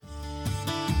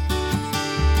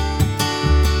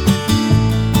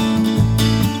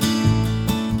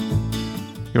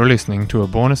You're listening to a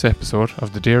bonus episode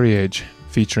of The Dairy Edge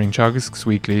featuring Teagasc's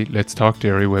weekly Let's Talk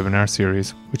Dairy webinar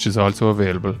series, which is also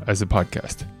available as a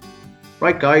podcast.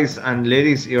 Right, guys and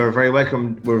ladies, you're very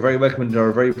welcome. We're very welcome and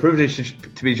are very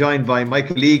privileged to be joined by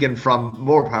Michael Legan from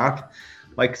Moorpark.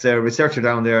 Mike's a researcher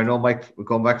down there. I know Mike, we're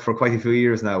going back for quite a few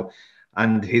years now.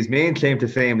 And his main claim to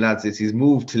fame, lads, is he's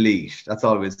moved to Laois. That's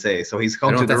all we'd say. So he's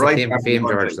come to the right claim to fame,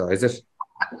 George, though, is it?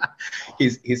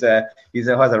 he's a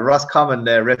Roscommon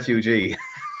refugee.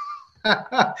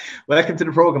 Welcome to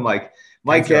the program, Mike.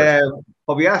 Mike,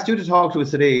 what we asked you to talk to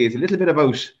us today is a little bit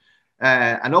about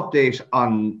an update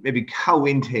on maybe cow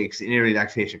intakes in early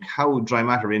lactation, cow dry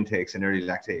matter intakes in early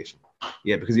lactation.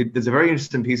 Yeah, because there's a very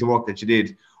interesting piece of work that you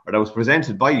did, or that was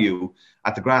presented by you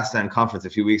at the Grassland Conference a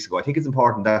few weeks ago. I think it's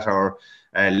important that our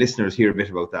listeners hear a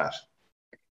bit about that.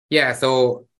 Yeah,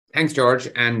 so thanks, George.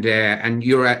 And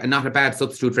you're not a bad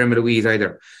substitute for Emma Louise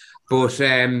either. But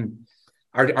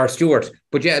our Stuart.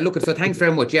 But yeah, look, so thanks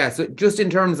very much. Yeah, so just in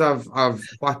terms of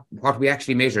what we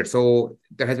actually measured. So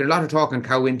there has been a lot of talk on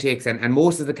cow intakes and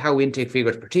most of the cow intake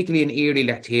figures, particularly in early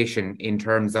lactation, in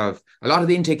terms of a lot of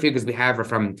the intake figures we have are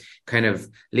from kind of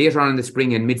later on in the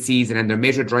spring and mid-season, and they're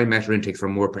measured dry matter intakes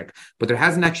from Moorpark. But there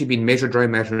hasn't actually been measured dry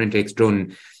matter intakes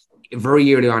done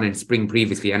very early on in spring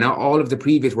previously. And all of the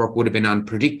previous work would have been on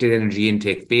predicted energy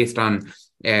intake based on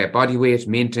body weight,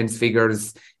 maintenance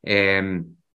figures,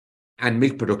 and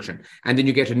milk production. And then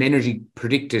you get an energy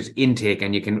predicted intake,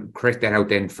 and you can correct that out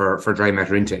then for dry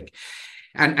matter intake.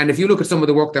 And if you look at some of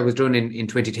the work that was done in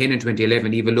 2010 and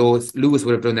 2011, Eva Lewis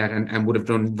would have done that and would have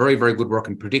done very, very good work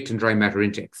in predicting dry matter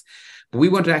intakes. But we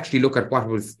want to actually look at what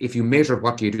was, if you measure,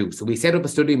 what do you do? So we set up a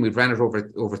study and we've ran it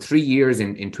over 3 years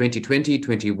in 2020,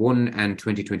 21 and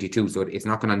 2022. So it's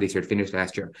not going on this year, it finished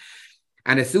last year.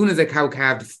 And as soon as a cow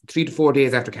calved, 3 to 4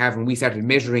 days after calving, we started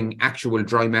measuring actual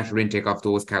dry matter intake of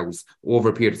those cows over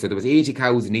a period. So there was 80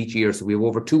 cows in each year. So we have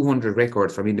over 200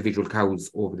 records from individual cows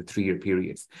over the 3-year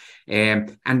periods.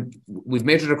 And we've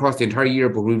measured across the entire year,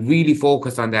 but we really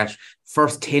focused on that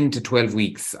first 10 to 12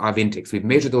 weeks of intakes. We've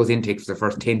measured those intakes for the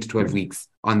first 10 to 12 weeks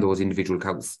on those individual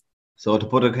cows. So to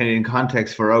put it kind of in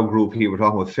context for our group here, we're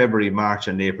talking about February, March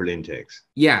and April intakes.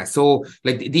 Yeah, so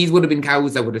like these would have been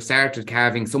cows that would have started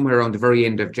calving somewhere around the very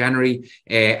end of January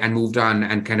and moved on,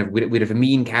 and kind of we'd have a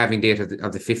mean calving date of the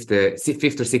 5th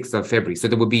or 6th of February. So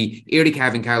there would be early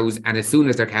calving cows, and as soon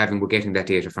as they're calving, we're getting that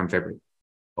data from February.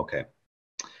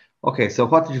 Okay, so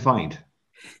what did you find?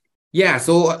 Yeah,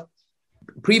 so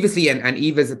previously, and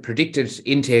Eva's predicted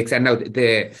intakes, and now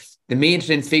the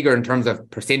maintenance figure in terms of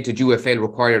percentage UFL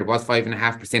required was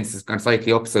 5.5%. It's gone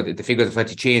slightly up, so the figures have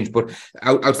slightly changed. But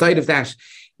outside of that,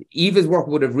 Eva's work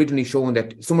would have originally shown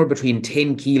that somewhere between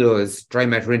 10 kilos dry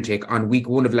matter intake on week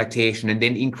 1 of lactation, and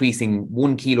then increasing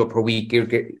 1 kilo per week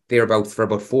thereabouts for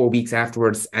about 4 weeks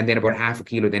afterwards, and then about half a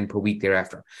kilo then per week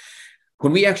thereafter.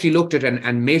 When we actually looked at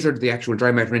and measured the actual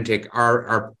dry matter intake,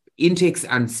 our intakes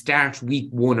on start week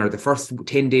 1, or the first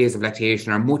 10 days of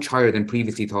lactation, are much higher than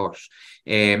previously thought,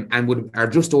 and are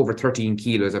just over 13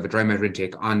 kilos of a dry matter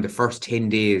intake on the first 10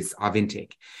 days of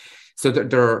intake. So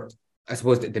I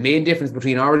suppose the main difference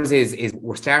between ours is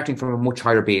we're starting from a much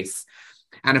higher base.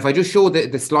 And if I just show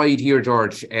the slide here,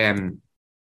 George, in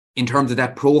terms of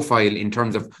that profile, in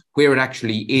terms of where it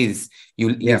actually is,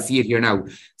 you'll see it here now.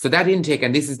 So that intake,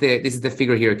 and this is the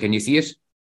figure here. Can you see it?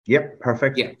 Yep,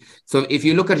 perfect. Yeah. So if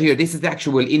you look at here, this is the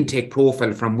actual intake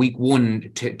profile from week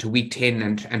 1 to week 10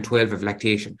 and 12 of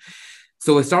lactation.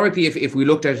 So historically, if we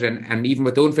looked at it, and even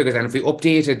with those figures, and if we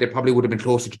updated, there probably would have been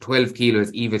closer to 12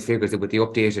 kilos, Eva's figures with the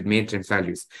updated maintenance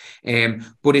values.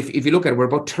 But if you look at it, we're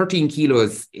about 13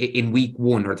 kilos in week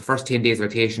 1, or the first 10 days of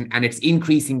lactation, and it's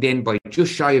increasing then by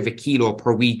just shy of a kilo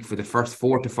per week for the first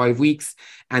 4 to 5 weeks,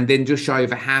 and then just shy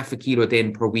of a half a kilo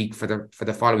then per week for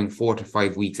the following 4 to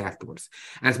 5 weeks afterwards.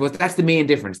 And I suppose that's the main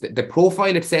difference. The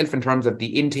profile itself in terms of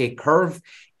the intake curve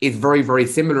is very, very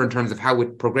similar in terms of how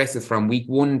it progresses from week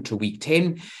 1 to week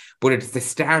 10, but it's the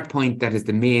start point that is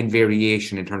the main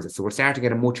variation in terms of, so we're starting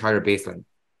at a much higher baseline.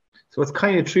 So it's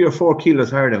kind of 3 or 4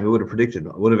 kilos higher than we would have predicted,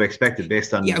 would have expected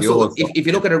based on the old stuff. If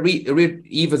you look at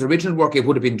Eva's original work, it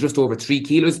would have been just over 3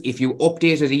 kilos. If you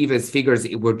updated Eva's figures,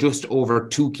 it were just over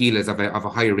 2 kilos of a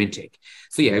higher intake.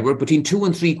 So yeah, we're between 2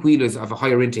 and 3 kilos of a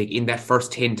higher intake in that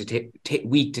first 10 to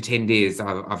week to 10 days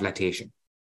of lactation.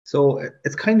 So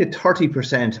it's kind of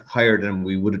 30% higher than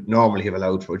we would normally have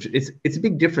allowed for. It's a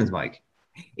big difference, Mike.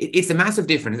 It's a massive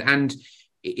difference. And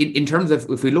in terms of,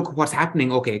 if we look at what's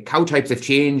happening, okay, cow types have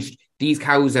changed. These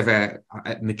cows have a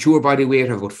mature body weight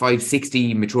of about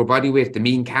 560 mature body weight. The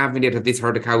mean calving date of this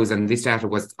herd of cows, and this data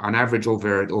was on average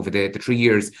over the 3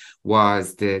 years,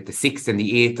 was the 6th and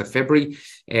the 8th of February.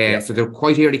 So they're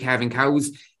quite early calving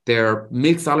cows. their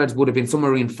milk solids would have been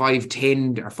somewhere in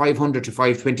 510 or 500 to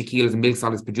 520 kilos of milk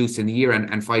solids produced in the year, and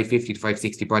 550 to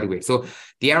 560 body weight. So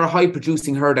they are a high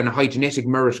producing herd and a high genetic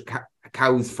merit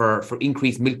cows for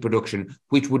increased milk production,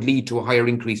 which would lead to a higher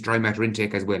increased dry matter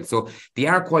intake as well. So they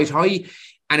are quite high.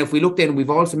 And if we look then, we've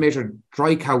also measured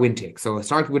dry cow intake. So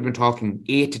historically, we've been talking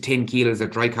 8 to 10 kilos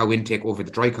of dry cow intake over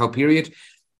the dry cow period.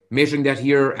 Measuring that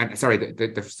here, and sorry,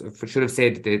 should have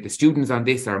said the students on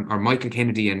this are Michael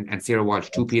Kennedy and Sarah Walsh,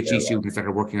 two PhD students that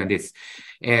are working on this.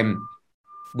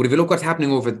 But if you look what's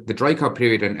happening over the dry cow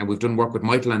period, and we've done work with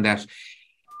Michael on that,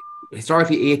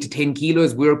 historically 8 to 10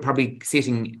 kilos, we're probably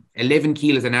sitting 11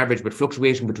 kilos on average, but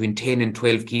fluctuation between 10 and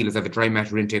 12 kilos of a dry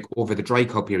matter intake over the dry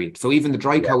cow period. So even the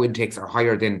dry cow intakes are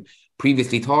higher than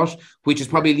previously thought, which is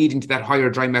probably leading to that higher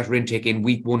dry matter intake in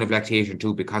week 1 of lactation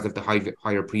too, because of the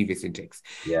higher previous intakes.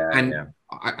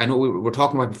 I know we were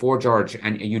talking about before, George,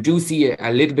 and you do see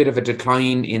a little bit of a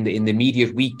decline in the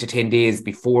immediate week to 10 days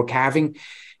before calving.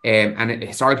 And it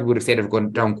historically would have said it would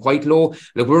gone down quite low.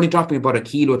 Look, we're only talking about 1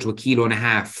 kilo to 1.5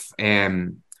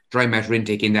 kilos dry matter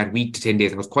intake in that week to 10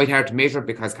 days. It was quite hard to measure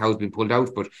because cows been pulled out,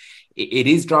 but it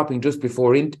is dropping just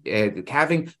before the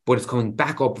calving, but it's coming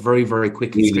back up very, very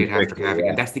quickly straight after calving,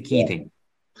 and that's the key thing.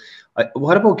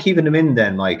 What about keeping them in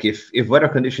then? Like if weather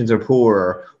conditions are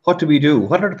poor, what do we do?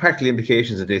 What are the practical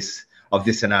implications of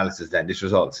this analysis then, this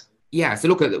results? Yeah, so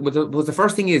look, the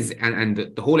first thing is, and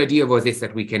the whole idea was this,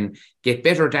 that we can get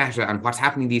better data on what's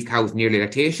happening to these cows in early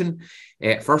lactation,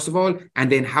 first of all,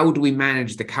 and then how do we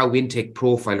manage the cow intake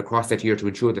profile across that year to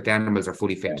ensure that the animals are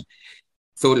fully fed.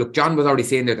 So look, John was already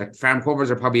saying there that farm covers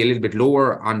are probably a little bit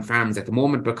lower on farms at the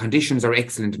moment, but conditions are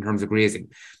excellent in terms of grazing.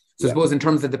 So I suppose in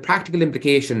terms of the practical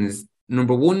implications,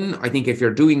 number one, I think if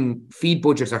you're doing feed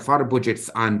budgets or fodder budgets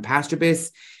on pasture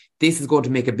base, this is going to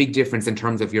make a big difference in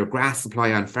terms of your grass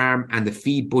supply on farm and the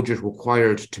feed budget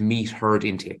required to meet herd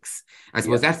intakes. I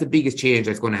suppose that's the biggest change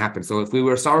that's going to happen. So if we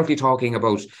were historically talking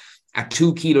about a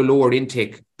 2 kilo lower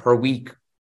intake per week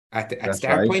at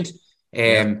start point,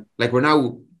 like we're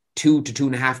now 2 to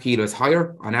 2.5 kilos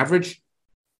higher on average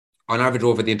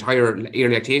over the entire early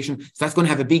lactation. So that's going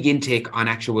to have a big intake on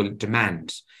actual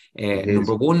demand,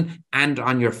 number one, and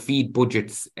on your feed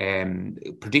budgets,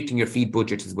 predicting your feed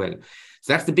budgets as well.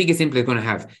 So that's the biggest impact it's going to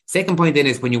have. Second point then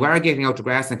is when you are getting out to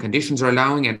grass and conditions are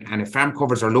allowing, and if farm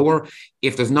covers are lower,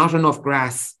 if there's not enough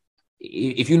grass,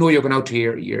 if you know you're going out to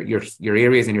your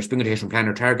areas and your spring rotation plan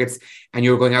or targets, and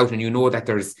you're going out and you know that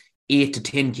there's 8 to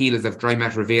 10 kilos of dry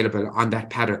matter available on that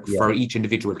paddock for each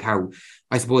individual cow,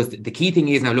 I suppose the key thing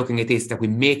is now looking at this, that we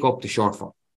make up the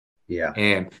shortfall.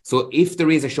 So if there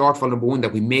is a shortfall, number one,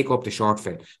 that we make up the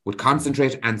shortfall with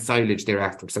concentrate and silage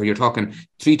thereafter. So you're talking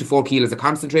 3 to 4 kilos of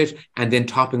concentrate and then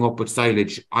topping up with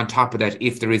silage on top of that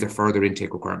if there is a further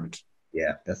intake requirement.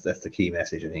 Yeah, that's the key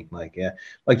message, I think, Mike. Yeah,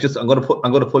 like just I'm going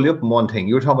to pull you up on one thing.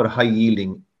 You were talking about high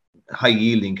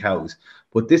yielding cows,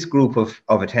 but this group of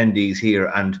attendees here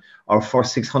and our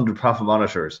first 600 profit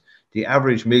monitors, the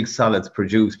average milk solids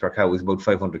produced per cow is about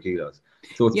 500 kilos.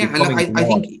 So it's I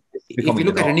think if you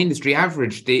look at an industry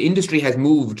average, the industry has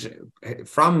moved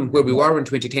from where we were in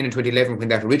 2010 and 2011 when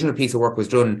that original piece of work was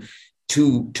done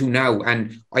to now.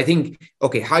 And I think,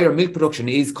 higher milk production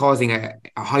is causing a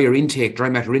higher intake, dry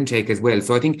matter intake as well.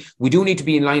 So I think we do need to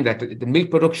be in line that the milk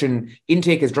production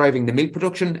intake is driving the milk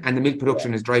production and the milk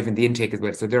production is driving the intake as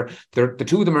well. So the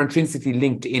two of them are intrinsically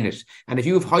linked in it. And if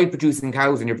you have high producing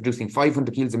cows and you're producing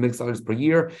 500 kilos of milk solids per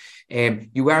year,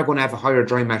 you are going to have a higher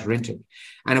dry matter intake.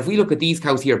 And if we look at these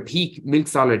cows here, peak milk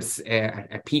solids,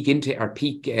 at peak intake or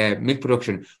peak milk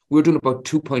production, we're doing about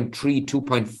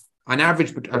 2.3, on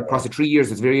average, but across the 3 years,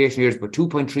 there's variation years, but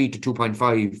 2.3 to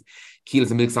 2.5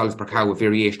 kilos of milk solids per cow with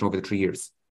variation over the 3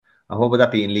 years. And what would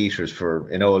that be in litres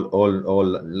in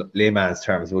all layman's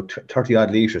terms? About 30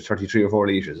 odd litres, 33 or 4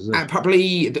 litres, is it?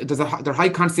 Probably, they're high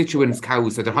constituents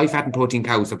cows, so they're high fat and protein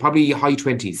cows, so probably high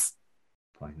 20s.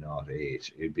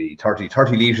 0.08, it'd be 30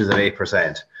 litres at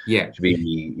 8%. Yeah. To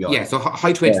be, so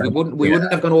high 20s. We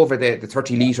wouldn't have gone over the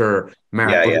 30 litre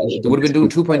mark. They would have been doing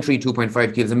 2.3,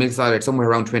 2.5 kilos of milk solid, somewhere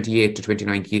around 28 to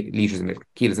 29 kilos of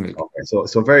milk. Okay,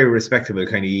 so very respectable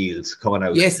kind of yields coming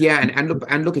out. Yes, yeah,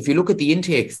 and look, if you look at the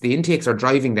intakes are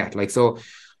driving that.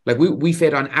 Like we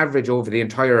fed on average over the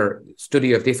entire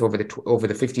study of this over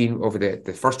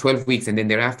the first 12 weeks and then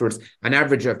thereafterwards an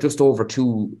average of just under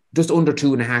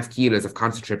 2.5 kilos of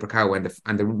concentrate per cow, and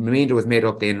the remainder was made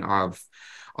up then of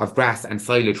of grass and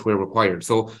silage where required.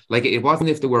 So like it wasn't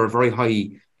if there were a very high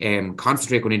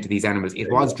concentrate going into these animals, it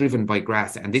was driven by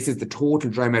grass, and this is the total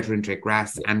dry matter intake,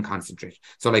 grass and concentrate.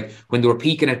 So like when they were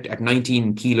peaking at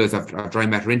 19 kilos of dry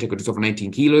matter intake, or just over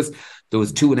 19 kilos, there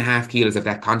was 2.5 kilos of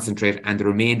that concentrate, and the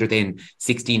remainder then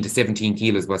 16 to 17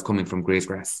 kilos was coming from grazed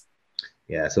grass.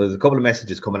 Yeah, so there's a couple of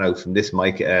messages coming out from this,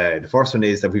 Mike. The first one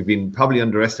is that we've been probably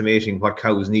underestimating what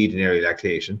cows need in early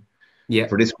lactation. Yeah.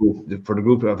 For this group, for the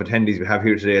group of attendees we have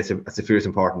here today, it's a fierce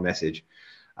important message.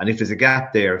 And if there's a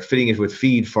gap there, filling it with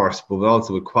feed first, but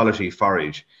also with quality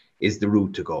forage is the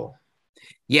route to go.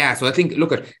 Yeah, so I think,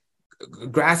 look, at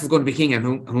grass is going to be king.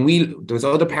 And there's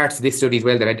other parts of this study as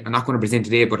well that I'm not going to present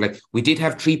today, but like we did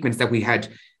have treatments that we had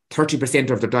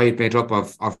 30% of the diet made up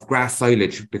of grass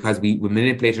silage, because we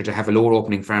manipulated to have a lower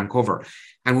opening farm cover.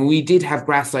 And when we did have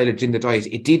grass silage in the diet,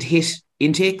 it did hit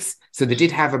intakes. So they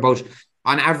did have about,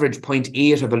 on average,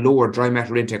 0.8 of a lower dry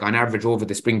matter intake on average over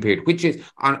the spring period, which is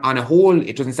on a whole,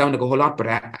 it doesn't sound like a whole lot,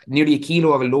 but nearly a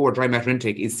kilo of a lower dry matter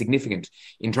intake is significant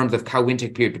in terms of cow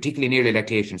intake period, particularly in early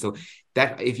lactation. So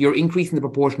that if you're increasing the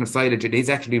proportion of silage, it is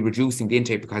actually reducing the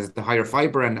intake because it's the higher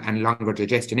fiber and longer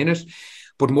digestion in it.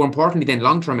 But more importantly, then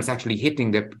long term, it's actually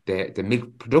hitting the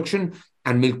milk production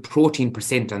and milk protein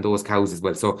percent on those cows as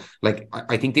well. So like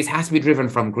I think this has to be driven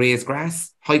from grazed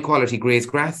grass, high quality grazed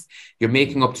grass. You're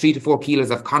making up 3 to 4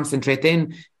 kilos of concentrate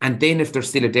then, and then if there's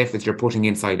still a deficit, you're putting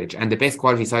in silage, and the best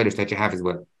quality silage that you have as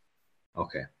well.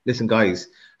 Okay. Listen, guys,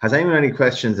 has anyone any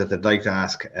questions that they'd like to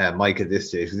ask Mike at this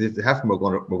stage? Because if they have, we're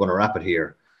going to wrap it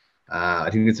here. I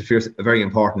think it's a very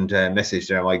important message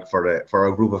there, Mike, for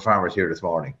our group of farmers here this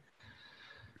morning.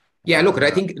 Yeah, look, I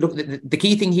think the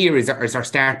key thing here is our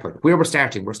start point. Where we're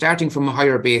starting from a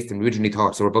higher base than we originally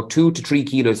thought. So we're about 2 to 3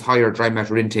 kilos higher dry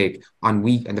matter intake on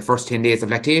wheat in the first 10 days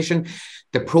of lactation.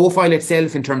 The profile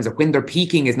itself in terms of when they're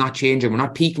peaking is not changing. We're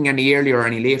not peaking any earlier or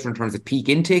any later in terms of peak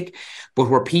intake, but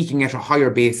we're peaking at a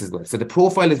higher base as well. So the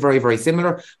profile is very, very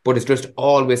similar, but it's just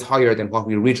always higher than what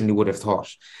we originally would have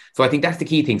thought. So I think that's the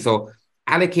key thing. So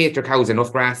allocate your cows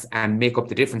enough grass and make up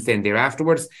the difference then there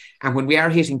afterwards. And when we are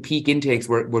hitting peak intakes,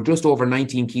 we're just over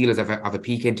 19 kilos of a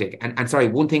peak intake. And sorry,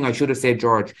 one thing I should have said,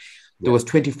 George, there was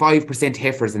 25%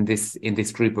 heifers in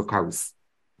this group of cows.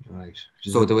 Right.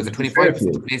 So there was a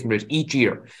 25% replacement rate each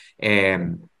year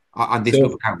on this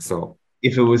group of cows. So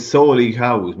if it was solely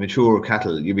cows, mature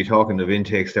cattle, you'd be talking of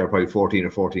intakes there probably 14 or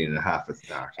 14 and a half at the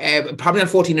start. Probably not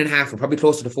 14 and a half, or probably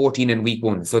closer to 14 in week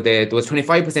 1. So there was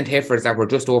 25% heifers that were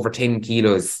just over 10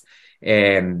 kilos,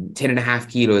 10 and a half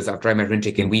kilos of dry matter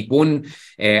intake in week 1,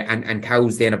 and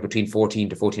cows then of between 14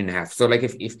 to 14 and a half. So like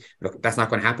if look, that's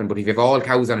not going to happen, but if you have all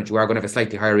cows on it, you are going to have a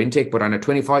slightly higher intake, but on a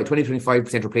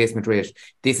 25% replacement rate,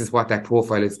 this is what that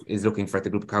profile is looking for at the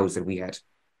group of cows that we had.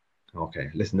 Okay,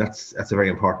 listen, that's a very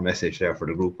important message there for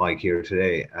the group, Mike, here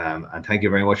today, and thank you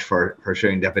very much for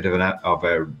sharing that bit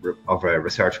of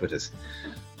research with us.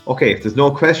 Okay, if there's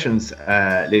no questions,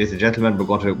 ladies and gentlemen, we're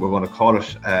going to call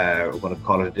it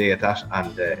a day at that,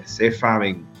 and safe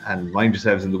farming, and mind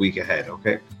yourselves in the week ahead.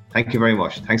 Okay, thank you very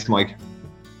much. Thanks, Mike.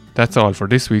 That's all for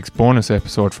this week's bonus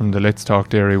episode from the Let's Talk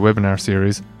Dairy webinar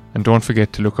series, and don't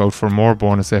forget to look out for more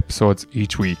bonus episodes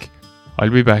each week. I'll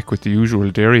be back with the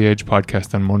usual Dairy Age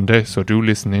podcast on Monday, so do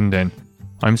listen in then.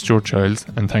 I'm Stuart Childs,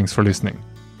 and thanks for listening.